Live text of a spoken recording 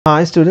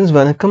Hi students,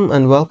 welcome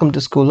and welcome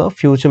to School of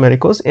Future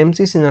Medicos.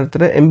 MCC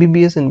நடத்துற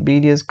MBBS and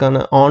BDS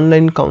கான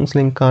online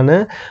counselling கான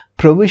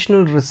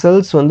provisional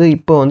results வந்து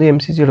இப்போ வந்து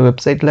MCC ஓட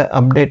வெப்சைட்ல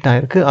அப்டேட்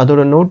ஆயிருக்கு.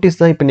 அதோட நோட்டீஸ்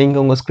தான் இப்போ நீங்க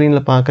உங்க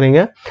ஸ்கிரீன்ல பார்க்குறீங்க.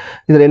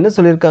 இதில் என்ன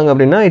சொல்லியிருக்காங்க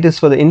அப்படின்னா, it is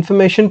for the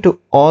information to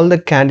all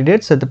the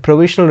candidates that the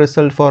provisional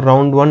result for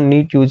round 1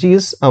 Neet UG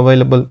is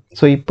available.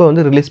 So இப்போ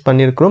வந்து ரிலீஸ்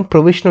பண்ணியிருக்கிறோம்.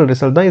 provisional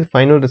result தான், இது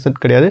ஃபைனல்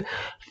ரிசல்ட் கிடையாது.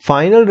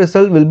 Final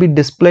result will be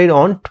displayed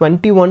on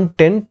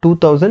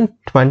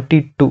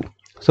 21/10/2022.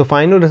 So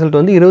final result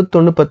வந்து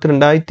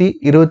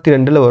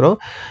 21/10/2022 வரும்.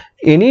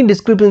 Any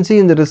discrepancy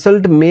in the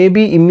result may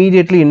be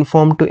immediately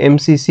informed to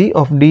MCC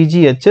of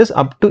DGHS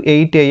up to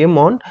 8 AM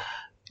on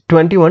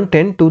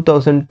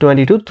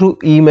 21/10/2022 through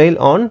email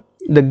on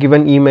the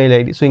given email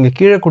ID. So இங்க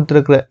கீழே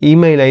கொடுத்திருக்கிற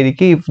email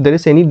IDக்கு if there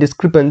is any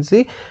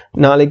discrepancy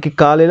நாளைக்கு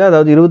காலையில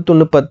அதாவது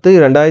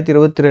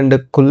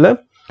 21/10/2022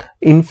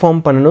 inform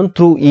பண்ணணும்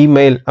through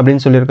email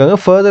அப்படின்னு சொல்லியிருக்காங்க.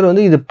 Further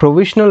வந்து இது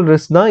ப்ரொவிஷனல்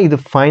ரிஸ்க் தான், இது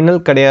ஃபைனல்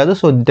கிடையாது.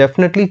 ஸோ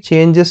டெஃபினெட்லி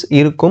சேஞ்சஸ்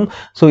இருக்கும்.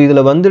 ஸோ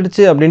இதில்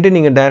வந்துடுச்சு அப்படின்ட்டு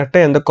நீங்கள்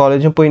டைரெக்டாக எந்த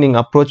காலேஜும் போய்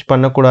நீங்கள் அப்ரோச்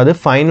பண்ணக்கூடாது.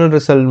 ஃபைனல்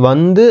ரிசல்ட்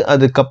வந்து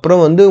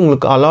அதுக்கப்புறம் வந்து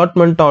உங்களுக்கு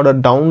அலாட்மெண்ட் ஆர்டர்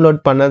டவுன்லோட்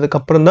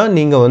பண்ணதுக்கப்புறம் தான்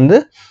நீங்கள் வந்து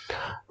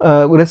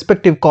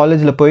ரெஸ்பெக்டிவ்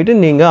காலேஜில் போயிட்டு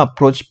நீங்கள்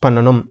அப்ரோச்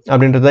பண்ணணும்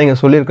அப்படின்றத இங்கே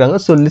சொல்லியிருக்காங்க.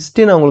 ஸோ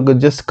லிஸ்ட்டை நான் உங்களுக்கு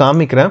ஜஸ்ட்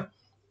காமிக்கிறேன்.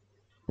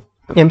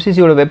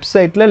 MCCயோட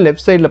வெப்சைட்டில்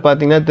லெஃப்ட் சைடில்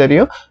பார்த்தீங்கன்னா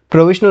தெரியும்,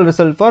 provisional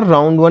result for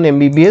round 1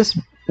 MBBS,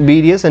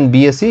 BDS and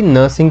BSc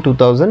nursing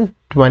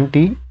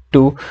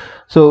 2022.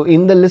 So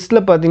இந்த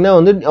லிஸ்ட்டில் பார்த்தீங்கன்னா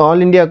வந்து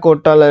ஆல் இண்டியா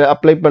கோட்டாவில்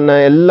அப்ளை பண்ண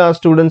எல்லா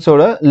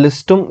ஸ்டூடெண்ட்ஸோட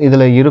லிஸ்ட்டும்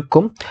இதில்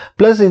இருக்கும்.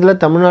 ப்ளஸ் இதில்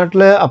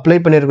தமிழ்நாட்டில் அப்ளை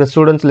பண்ணியிருக்கிற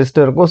ஸ்டூடெண்ட்ஸ்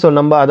லிஸ்ட்டு இருக்கும். ஸோ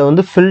நம்ம அதை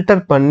வந்து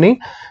ஃபில்டர் பண்ணி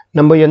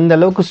நம்ம எந்த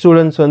அளவுக்கு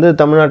ஸ்டூடெண்ட்ஸ் வந்து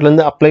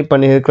தமிழ்நாட்டிலேருந்து அப்ளை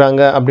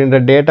பண்ணியிருக்கிறாங்க அப்படின்ற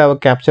டேட்டாவை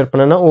கேப்சர்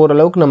பண்ணனா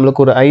ஓரளவுக்கு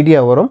நம்மளுக்கு ஒரு ஐடியா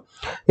வரும்.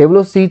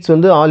 எவ்வளோ சீட்ஸ்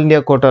வந்து ஆல்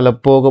இண்டியா கோட்டாவில்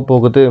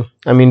போகுது,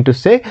 ஐ mean to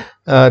say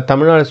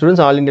Tamil Nadu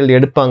students all இண்டியாவில்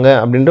எடுப்பாங்க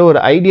அப்படின்ற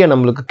ஒரு ஐடியா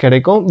நம்மளுக்கு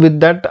கிடைக்கும். வித்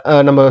தட்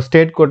நம்ம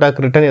ஸ்டேட்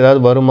கோட்டாக்கு ரிட்டர்ன்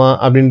ஏதாவது வருமா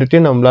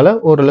அப்படின்றதையும் நம்மளால்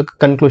ஓரளவுக்கு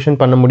கன்க்ளூஷன்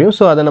பண்ண முடியும்.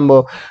 ஸோ அதை நம்ம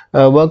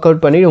ஒர்க்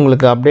அவுட் பண்ணி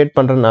உங்களுக்கு அப்டேட்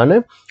பண்ணுறேன் நான்.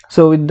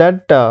 ஸோ வித்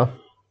தட்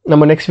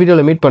நம்ம நெக்ஸ்ட்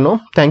வீடியோவில் மீட்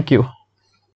பண்ணோம். தேங்க்யூ.